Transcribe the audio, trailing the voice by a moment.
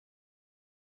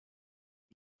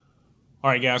All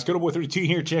right, guys, Good Old Boy 32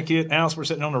 here. Check it out. We're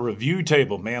sitting on a review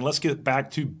table, man. Let's get back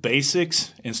to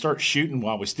basics and start shooting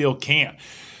while we still can.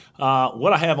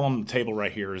 What I have on the table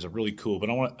right here is a really cool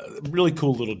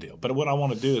little deal. But what I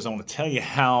want to do is I want to tell you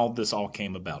how this all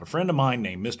came about. A friend of mine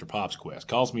named Mr. Pop's Quest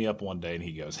calls me up one day and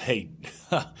he goes, "Hey,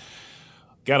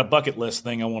 got a bucket list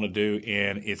thing I want to do,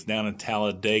 and it's down in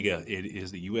Talladega. It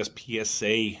is the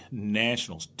USPSA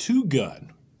Nationals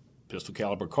 2-gun pistol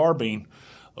caliber carbine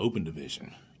open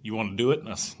division. You want to do it?" And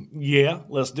I said, "Yeah,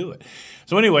 let's do it."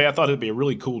 So anyway, I thought it'd be a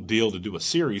really cool deal to do a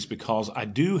series because I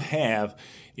do have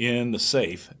in the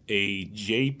safe a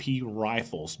JP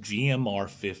Rifles GMR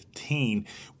 15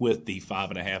 with the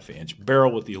 5.5-inch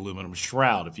barrel with the aluminum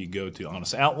shroud. If you go to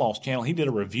Honest Outlaw's channel, he did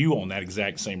a review on that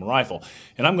exact same rifle.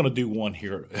 And I'm going to do one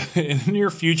here in the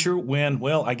near future when,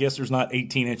 well, I guess there's not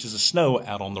 18 inches of snow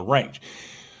out on the range.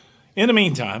 In the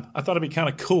meantime, I thought it'd be kind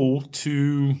of cool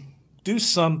to do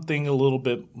something a little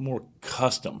bit more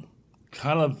custom.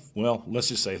 Kind of, well, let's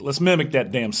just say, let's mimic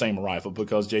that damn same rifle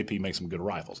because JP makes some good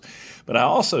rifles. But I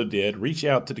also did reach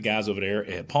out to the guys over there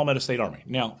at Palmetto State Army.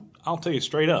 Now, I'll tell you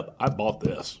straight up, I bought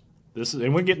this.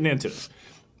 And we're getting into this.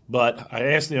 But I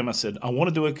asked them, I said, I want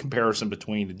to do a comparison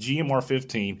between the GMR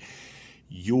 15,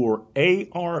 your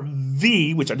ARV,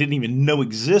 which I didn't even know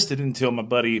existed until my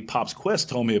buddy Pop's Quest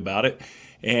told me about it,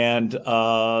 and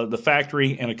the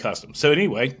factory and a custom. So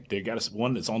anyway, they got us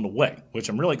one that's on the way, which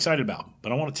I'm really excited about.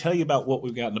 But I want to tell you about what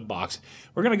we've got in the box.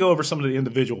 We're going to go over some of the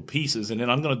individual pieces, and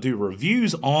then I'm going to do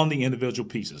reviews on the individual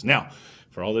pieces. Now,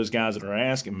 for all those guys that are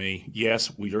asking me,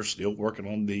 yes, we are still working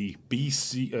on the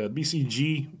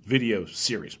BCG video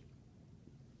series.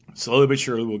 Slowly but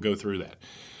surely, we'll go through that.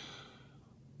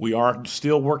 We are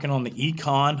still working on the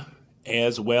Econ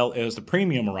as well as the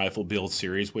premium rifle build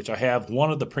series, which I have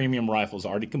one of the premium rifles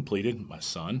already completed. My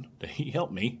son, he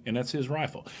helped me, and that's his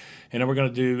rifle. And then we're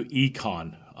going to do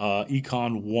Econ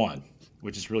 1,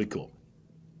 which is really cool.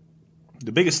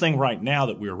 The biggest thing right now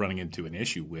that we're running into an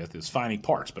issue with is finding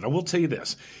parts. But I will tell you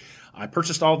this. I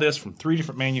purchased all this from 3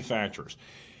 different manufacturers.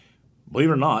 Believe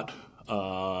it or not,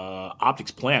 Optics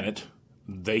Planet,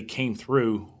 they came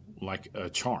through like a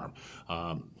charm.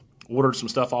 Ordered some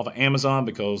stuff off of Amazon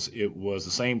because it was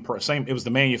the same. It was the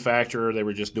manufacturer. They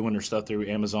were just doing their stuff through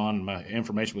Amazon. My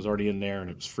information was already in there, and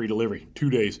it was free delivery, 2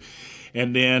 days.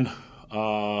 And then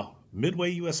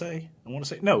Midway USA, I want to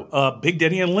say no, Big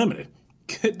Daddy Unlimited.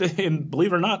 And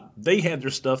believe it or not, they had their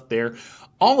stuff there.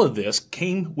 All of this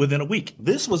came within a week.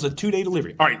 This was a 2-day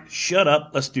delivery. All right, shut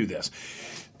up. Let's do this.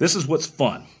 This is what's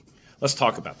fun. Let's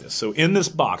talk about this. So in this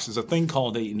box is a thing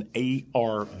called an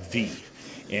ARV.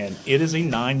 And it is a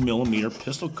 9mm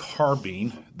pistol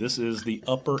carbine. This is the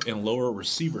upper and lower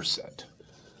receiver set.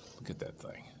 Look at that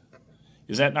thing.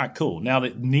 Is that not cool? Now, the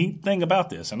neat thing about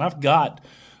this, and I've got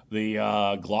the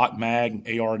Glock Mag,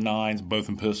 AR-9s, both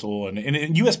in pistol, and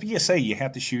in USPSA, you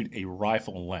have to shoot a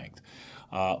rifle length.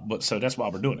 So that's why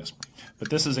we're doing this. But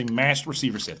this is a matched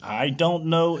receiver set. I don't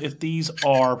know if these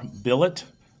are billet.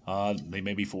 They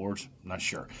may be forged. I'm not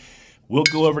sure. We'll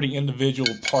go over the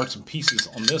individual parts and pieces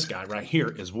on this guy right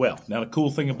here as well. Now, the cool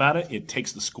thing about it, it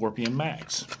takes the Scorpion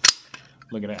mags.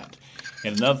 Look at that.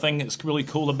 And another thing that's really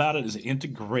cool about it is an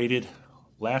integrated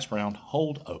last round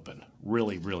hold open.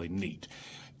 Really, really neat.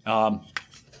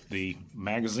 The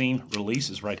magazine release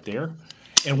is right there.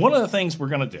 And one of the things we're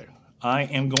going to do, I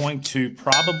am going to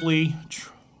probably,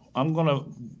 we're going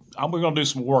to do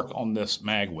some work on this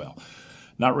mag well.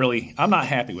 Not really, I'm not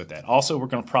happy with that. Also, we're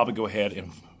going to probably go ahead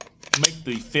and make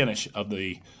the finish of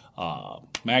the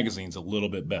magazines a little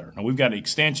bit better. Now, we've got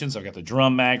extensions. I've got the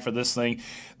drum mag for this thing.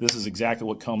 This is exactly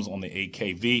what comes on the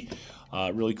AKV.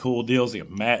 Really cool deals. The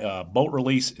bolt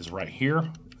release is right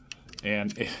here.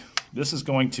 And this is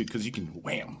going to, because you can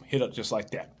wham, hit it just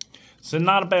like that. So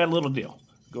not a bad little deal.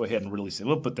 Go ahead and release it.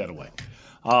 We'll put that away.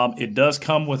 It does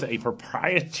come with a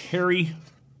proprietary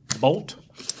bolt.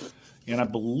 And I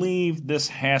believe this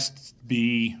has to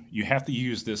be, you have to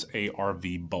use this ARV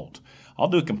bolt. I'll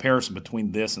do a comparison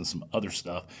between this and some other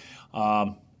stuff.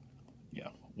 Yeah,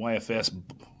 YFS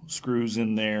screws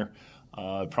in there.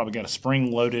 Probably got a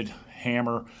spring-loaded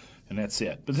hammer, and that's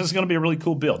it. But this is going to be a really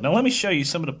cool build. Now, let me show you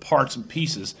some of the parts and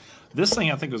pieces. This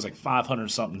thing, I think, was like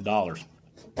 $500-something.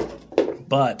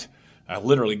 But I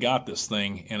literally got this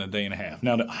thing in a day and a half.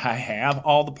 Now, I have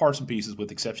all the parts and pieces with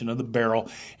the exception of the barrel,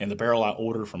 and the barrel I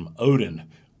ordered from Odin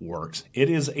Works. It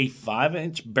is a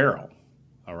 5-inch barrel,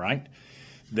 all right,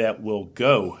 that will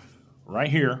go right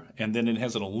here, and then it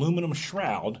has an aluminum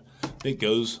shroud that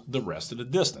goes the rest of the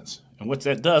distance. And what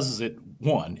that does is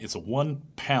it's a 1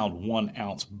 pound, 1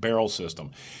 ounce barrel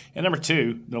system. And number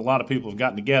two, a lot of people have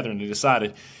gotten together and they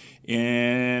decided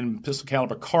In pistol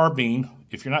caliber carbine,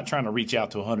 if you're not trying to reach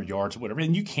out to 100 yards or whatever,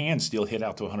 and you can still hit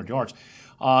out to 100 yards,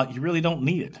 you really don't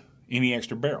need it, any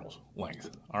extra barrel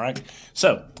length. All right,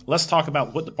 so let's talk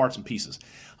about what the parts and pieces.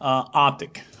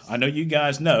 Optic. I know you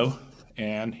guys know,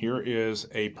 and here is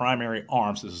a primary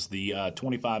arms. This is the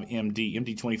 25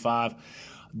 MD25.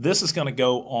 This is going to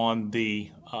go on the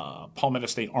Palmetto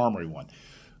State Armory one.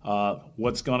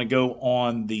 What's going to go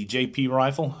on the JP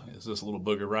rifle is this little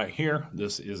booger right here.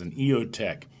 This is an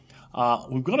EOTech.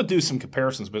 We're going to do some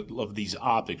comparisons of these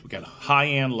optics. We've got high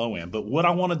end, low end. But what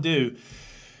I want to do,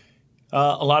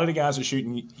 a lot of the guys are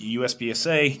shooting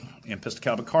USPSA and pistol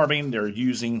caliber carbine. They're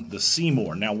using the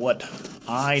Seymour. Now, what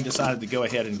I decided to go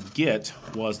ahead and get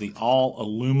was the all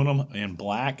aluminum in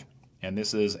black. And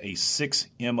this is a 6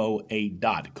 MOA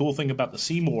dot. The cool thing about the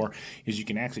Seymour is you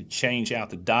can actually change out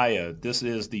the diode. This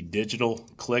is the digital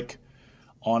click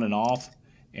on and off,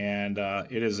 and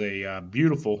it is a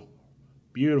beautiful,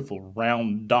 beautiful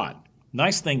round dot.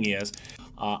 Nice thing is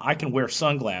I can wear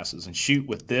sunglasses and shoot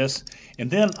with this,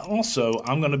 and then also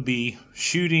I'm going to be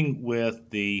shooting with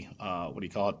the,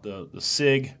 the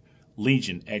SIG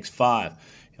Legion X5.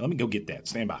 And let me go get that.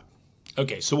 Stand by.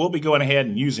 Okay, so we'll be going ahead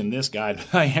and using this guide.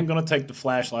 I am going to take the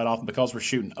flashlight off because we're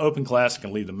shooting open class. I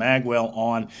can leave the mag well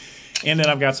on. And then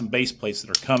I've got some base plates that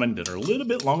are coming that are a little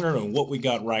bit longer than what we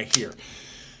got right here.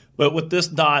 But with this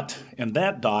dot and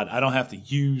that dot, I don't have to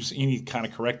use any kind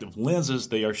of corrective lenses.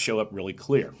 They show up really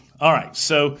clear. All right,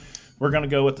 so we're going to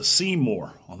go with the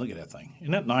Seymour. Oh, look at that thing.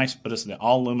 Isn't that nice? But it's an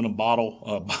all-aluminum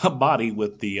body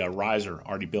with the riser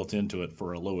already built into it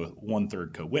for a low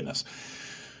 1/3 co-witness.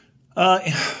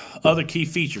 Other key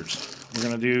features. We're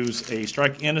going to use a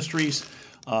Strike Industries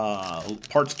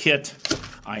parts kit.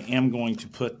 I am going to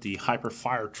put the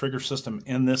Hyperfire trigger system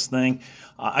in this thing.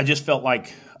 I just felt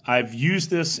like I've used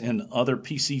this in other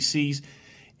PCCs,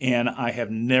 and I have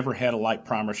never had a light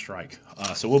primer strike.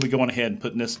 So we'll be going ahead and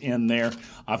putting this in there.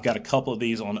 I've got a couple of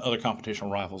these on other competition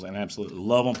rifles and absolutely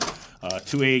love them.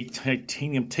 2A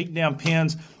titanium takedown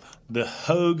pins. The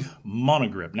Hogue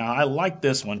Monogrip. Now, I like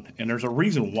this one, and there's a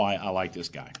reason why I like this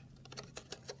guy.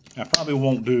 I probably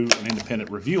won't do an independent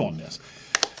review on this.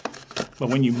 But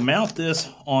when you mount this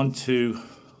onto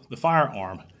the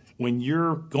firearm, when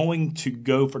you're going to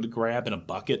go for the grab in a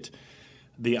bucket,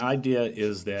 the idea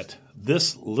is that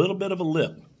this little bit of a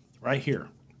lip right here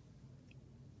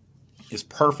is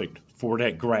perfect for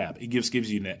that grab. It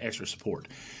gives you that extra support.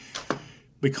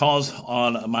 Because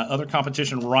on my other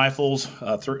competition rifles,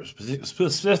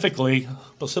 specifically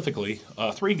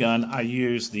 3-gun, I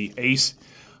use the Ace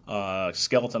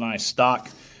skeletonized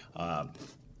stock.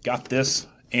 Got this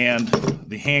and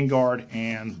the handguard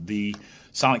and the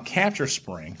silent capture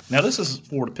spring. Now this is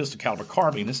for the pistol caliber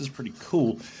carbine. This is pretty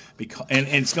cool, because and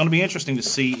it's going to be interesting to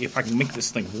see if I can make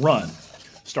this thing run,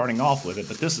 starting off with it.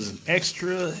 But this is an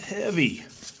extra heavy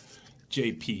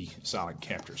JP silent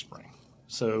capture spring.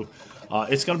 So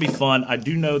it's going to be fun. I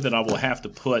do know that I will have to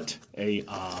put a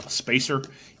spacer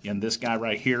in this guy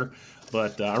right here.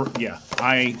 But yeah,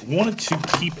 I wanted to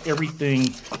keep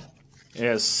everything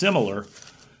as similar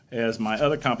as my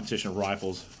other competition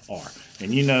rifles are.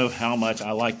 And you know how much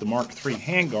I like the Mark III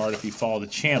handguard if you follow the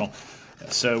channel.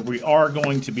 So we are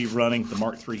going to be running the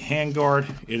Mark III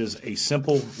handguard. It is a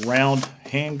simple round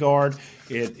handguard.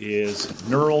 It is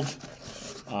knurled.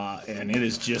 And it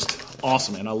is just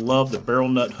awesome. And I love the barrel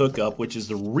nut hookup, which is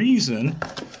the reason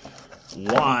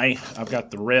why I've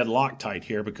got the red Loctite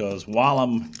here, because while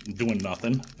I'm doing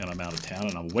nothing and I'm out of town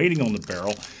and I'm waiting on the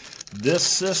barrel, this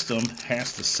system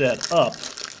has to set up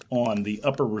on the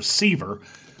upper receiver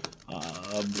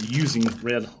using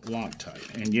red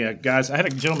Loctite. And yeah, guys, I had a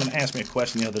gentleman ask me a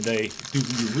question the other day, do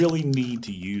you really need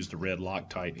to use the red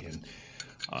Loctite? And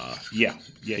yeah,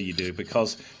 you do,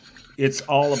 because it's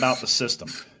all about the system.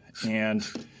 And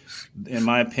in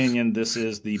my opinion, this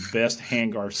is the best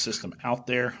handguard system out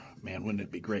there. Man, wouldn't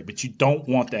it be great? But you don't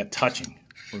want that touching.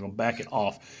 We're going to back it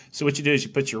off. So what you do is you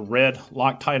put your red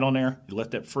Loctite on there, you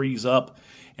let that freeze up,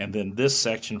 and then this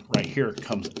section right here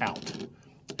comes out.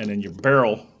 And then your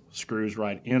barrel screws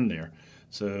right in there.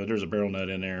 So there's a barrel nut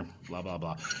in there, blah, blah,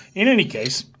 blah. In any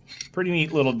case, pretty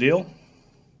neat little deal.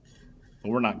 But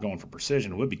we're not going for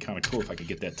precision. It would be kind of cool if I could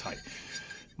get that tight.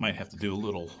 Might have to do a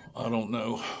little, I don't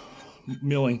know,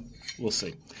 milling. We'll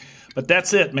see. But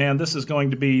that's it, man. This is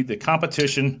going to be the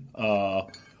competition that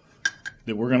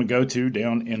we're going to go to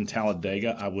down in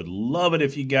Talladega. I would love it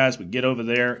if you guys would get over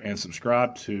there and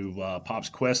subscribe to Pop's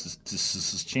Quest. This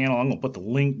is his channel. I'm going to put the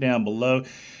link down below.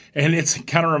 And it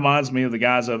kind of reminds me of the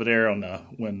guys over there on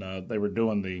when they were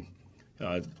doing the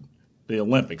the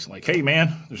Olympics. Like, hey,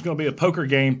 man, there's going to be a poker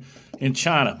game in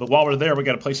China, but while we're there, we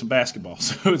got to play some basketball.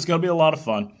 So it's going to be a lot of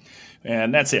fun.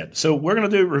 And that's it. So we're going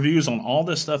to do reviews on all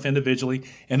this stuff individually.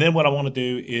 And then what I want to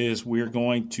do is we're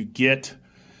going to get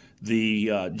the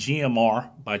GMR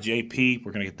by JP.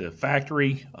 We're going to get the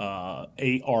factory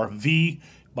ARV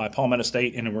by Palmetto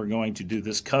State. And then we're going to do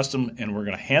this custom, and we're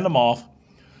going to hand them off.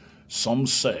 Some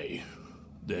say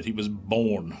that he was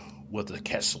born with a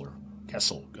Kessel,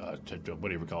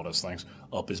 whatever you call those things,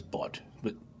 up his butt.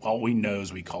 But all we know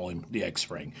is we call him the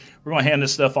X-Ring. We're going to hand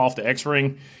this stuff off to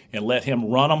X-Ring and let him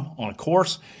run them on a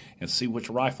course and see which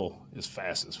rifle is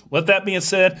fastest. With that being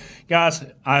said, guys,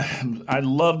 I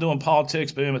love doing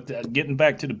politics, but getting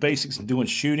back to the basics and doing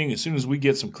shooting, as soon as we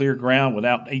get some clear ground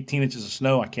without 18 inches of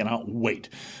snow, I cannot wait.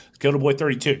 Go to Boy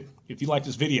 32. If you like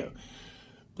this video,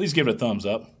 please give it a thumbs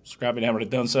up. Subscribe if you haven't already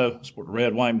done so. Support the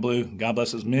red, white, and blue. God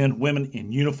bless those men, women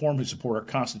in uniform who support our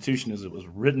Constitution as it was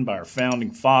written by our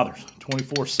founding fathers.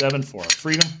 24/7 for our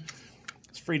freedom.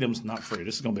 This freedom's not free.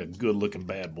 This is going to be a good-looking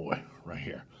bad boy right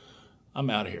here. I'm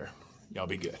out of here. Y'all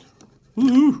be good.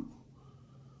 Woo-hoo.